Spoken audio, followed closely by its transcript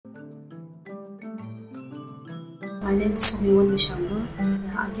My name is MVD Center.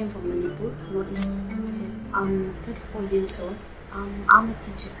 I came from Manipur, Northeast state. I'm 34 years old. I'm a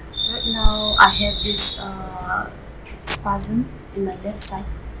teacher. Right now, I have this spasm in my left side,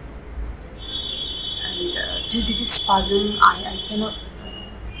 and due to this spasm, I cannot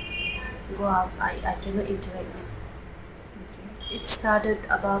go out. I cannot interact with. Okay. It started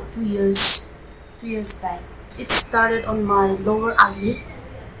about 2 years back. It started on my lower eyelid,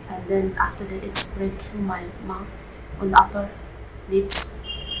 and then after that, it spread through my mouth on the upper lips,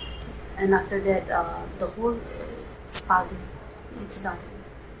 and after that, the whole spasm it started.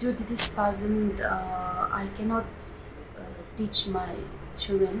 Due to this spasm, I cannot teach my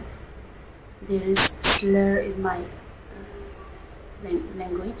children. There is slur in my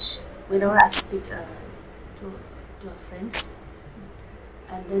language whenever I speak to our friends,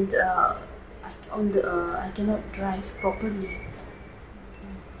 and then I cannot drive properly.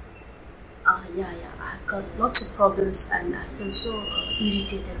 I've got lots of problems, and I feel so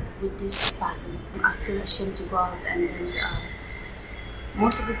irritated with this spasm. I feel ashamed to go out, and then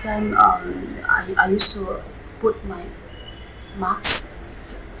most of the time I used to put my masks,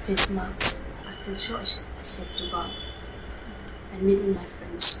 face masks. I feel so ashamed to go out and meet with my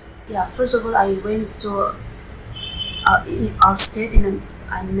friends. Yeah, first of all, I went to our state and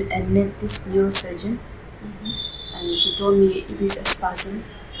met this neurosurgeon, and he told me it is a spasm.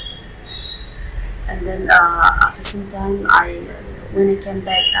 And then after some time, when I came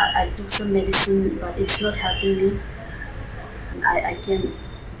back, I took some medicine, but it's not helping me. I came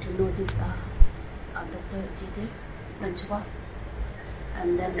to know this Dr. Jaydev Panchwagh,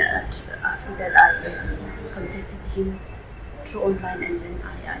 and then after that I contacted him through online, and then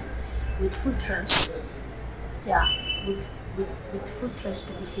I with full trust, with full trust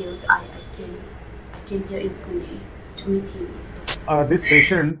to be healed, I came here in Pune to meet him in person. This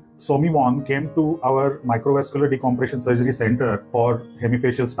patient, Somiwon, came to our microvascular decompression surgery center for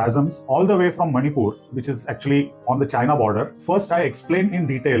hemifacial spasms all the way from Manipur, which is actually on the China border. First, I explained in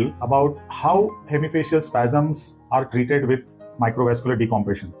detail about how hemifacial spasms are treated with microvascular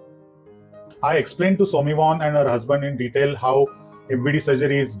decompression. I explained to Somiwon and her husband in detail how MVD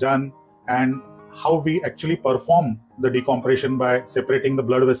surgery is done and how we actually perform the decompression by separating the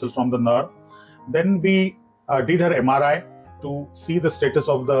blood vessels from the nerve. Then we did her MRI to see the status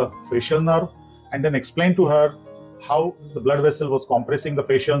of the facial nerve, and then explain to her how the blood vessel was compressing the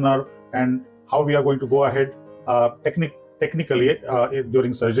facial nerve and how we are going to go ahead technically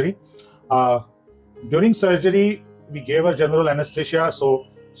during surgery. During surgery, we gave her general anesthesia, so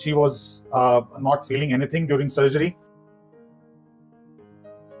she was not feeling anything during surgery.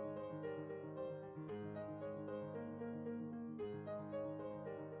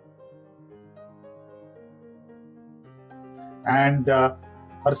 And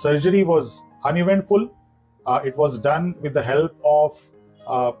her surgery was uneventful. It was done with the help of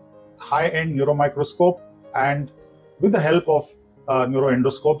high-end neuromicroscope and with the help of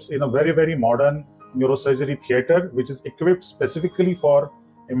neuroendoscopes in a very, very modern neurosurgery theater, which is equipped specifically for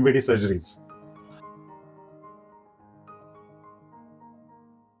MVD surgeries.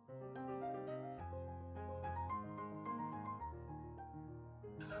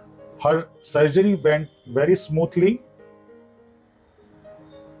 Her surgery went very smoothly.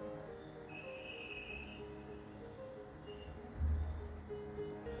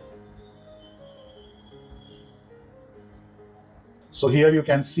 So here you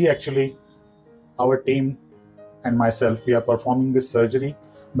can see actually our team and myself, we are performing this surgery.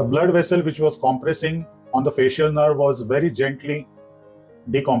 The blood vessel which was compressing on the facial nerve was very gently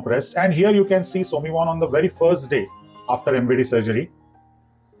decompressed. And here you can see Somiwon on the very first day after MVD surgery.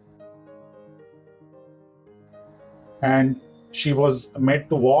 And she was made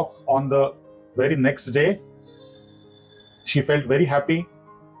to walk on the very next day. She felt very happy.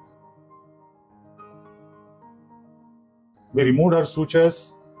 We removed her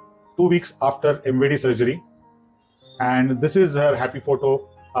sutures 2 weeks after MVD surgery, and this is her happy photo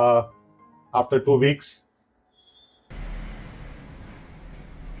after 2 weeks.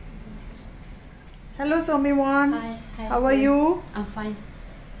 Hello Somiwon. Hi. How are you? I'm fine.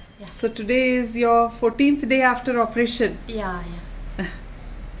 Yeah. So today is your 14th day after operation. Yeah.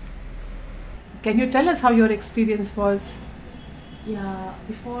 Can you tell us how your experience was? Yeah.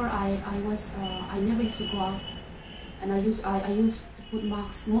 Before I never used to go out. And I used to put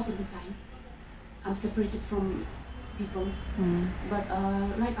masks most of the time. I'm separated from people. But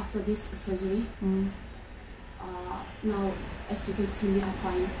right after this surgery, now as you can see me, I'm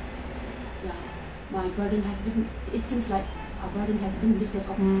fine. Yeah, my burden has been. It seems like a burden has been lifted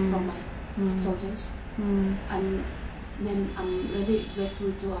off from my shoulders. And then I'm really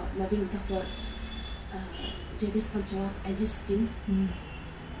grateful to a loving Dr. Jaydev Panchwagh and his team.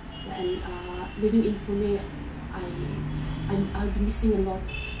 And living in Pune, I'll be missing a lot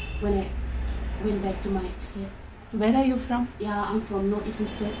when I went back to my state. Where are you from? Yeah, I'm from northeastern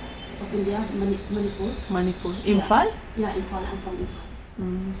state of India, Manipur. Manipur. Imphal? Yeah, Imphal. I'm from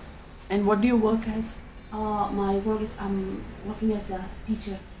Imphal. And what do you work as? My work is I'm working as a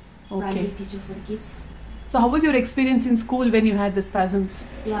teacher, primary teacher for the kids. So how was your experience in school when you had the spasms?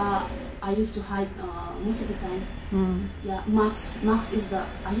 Yeah, I used to hide most of the time. Yeah, marks is the,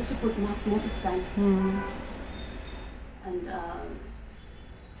 I used to put marks most of the time. And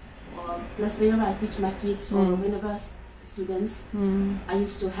plus whenever I teach my kids or whenever students, I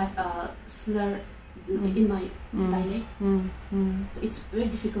used to have a slur in my dialect. So it's very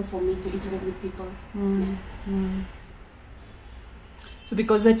difficult for me to interact with people. So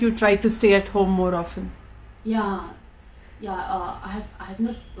because that you try to stay at home more often? Yeah. I have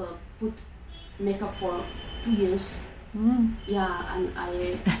not put makeup for 2 years. Yeah, and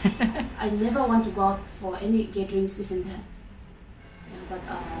I never want to go out for any gatherings, this and that. Yeah, but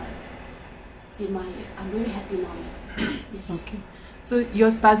see, I'm very happy now. Yes. Okay. So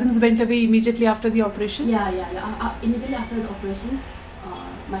your spasms went away immediately after the operation? Yeah. Immediately after the operation,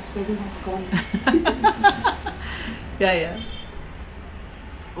 my spasm has gone. Yeah.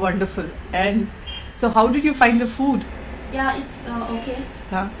 Wonderful. And so how did you find the food? Yeah, it's okay.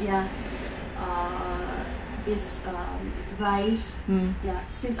 Huh? Yeah. This rice. Yeah,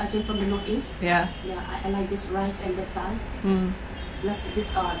 since I came from the northeast. Yeah. I like this rice and that dal. Plus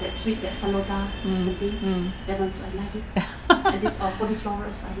this that sweet, that falota something. That one, so I like it. And this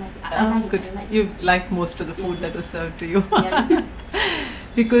cauliflower, so I like it. I like good. It. I like You it. like most of the food that was served to you. Yeah.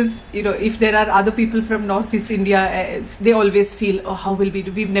 Because if there are other people from Northeast India, they always feel, oh, how will we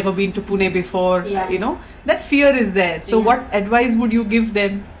do? We've never been to Pune before. Yeah. That fear is there. So what advice would you give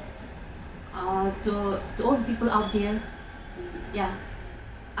them? To all the people out there, yeah,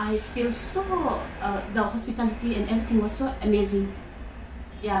 I feel so the hospitality and everything was so amazing.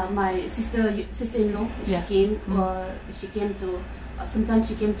 Yeah, my sister-in-law, she came. She came to. Sometimes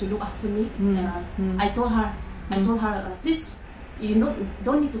she came to look after me. I told her, please, you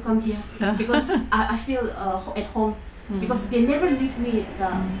don't need to come here because I feel at home because they never leave me.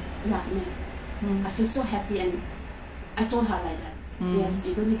 I feel so happy, and I told her like that. Yes,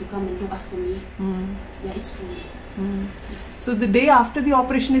 you don't need to come and look after me. Yeah, it's true. Yes. So the day after the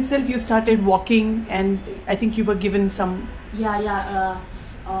operation itself, you started walking, and I think you were given some. Right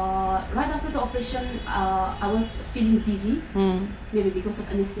after the operation, I was feeling dizzy, maybe because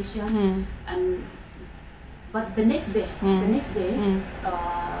of anesthesia, but the next day,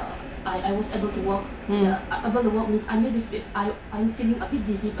 I was able to walk. Able to walk means I'm feeling a bit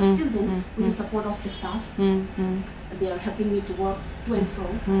dizzy, but still then with the support of the staff, they are helping me to walk to and fro.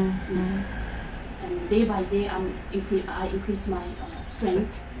 And day by day, I increase my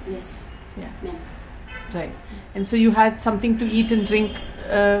strength. Yes. Yeah. Yeah. Right. And so you had something to eat and drink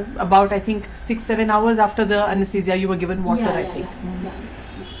about, I think, 6-7 hours after the anesthesia. You were given water, I think.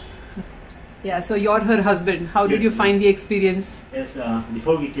 Yeah, so you're her husband. How did you find the experience? Yes,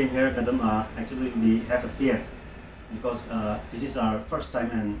 before we came here, madam, actually we have a fear because this is our first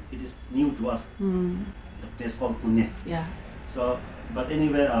time and it is new to us. The place called Pune. Yeah. So, but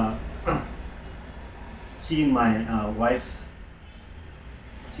anyway, seeing my wife,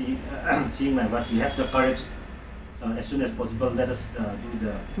 seeing my wife, we have the courage. So as soon as possible, let us do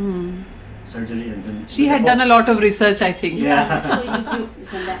the surgery, and then she had done a lot of research, I think. Yeah, through YouTube,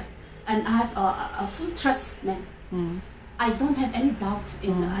 this and that. And I have a full trust, man. I don't have any doubt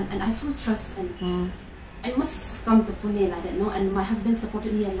in, and I full trust, and I must come to Pune like that, no? And my husband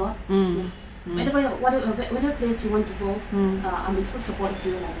supported me a lot. Whatever place you want to go, I'm in full support of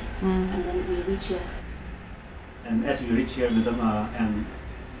you like that. And then we reach here. And as we reach here, madam, and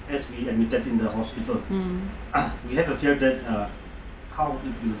as we admitted in the hospital, we have a fear that how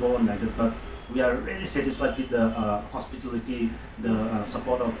it will go on like that, but we are really satisfied with the hospitality, the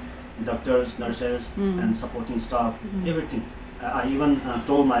support of doctors, nurses, and supporting staff, everything. I even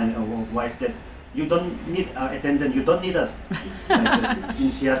told my wife that you don't need attendant, you don't need us. Like, in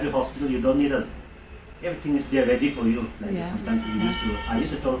Seattle Hospital, you don't need us. Everything is there ready for you. Like sometimes we used to. I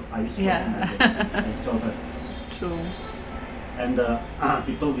used to tell her. True. And the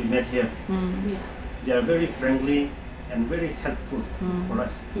people we met here, they are very friendly and very helpful for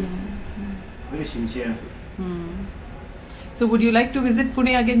us. Yes. Very sincere. So would you like to visit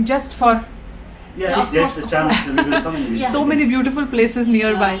Pune again just for? Yeah, if there's a chance, we will come and visit. So many beautiful places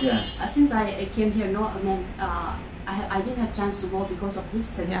nearby. Since I came here, I didn't have chance to go because of this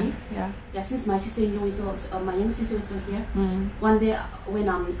surgery. Yeah. Since my sister-in-law is also, my younger sister is also here. One day when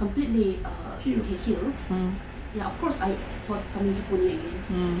I'm completely healed, Yeah, of course, I thought coming to Pune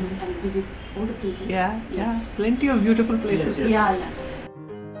again and visit all the places. Yeah, Yes. plenty of beautiful places. Yes. Yeah.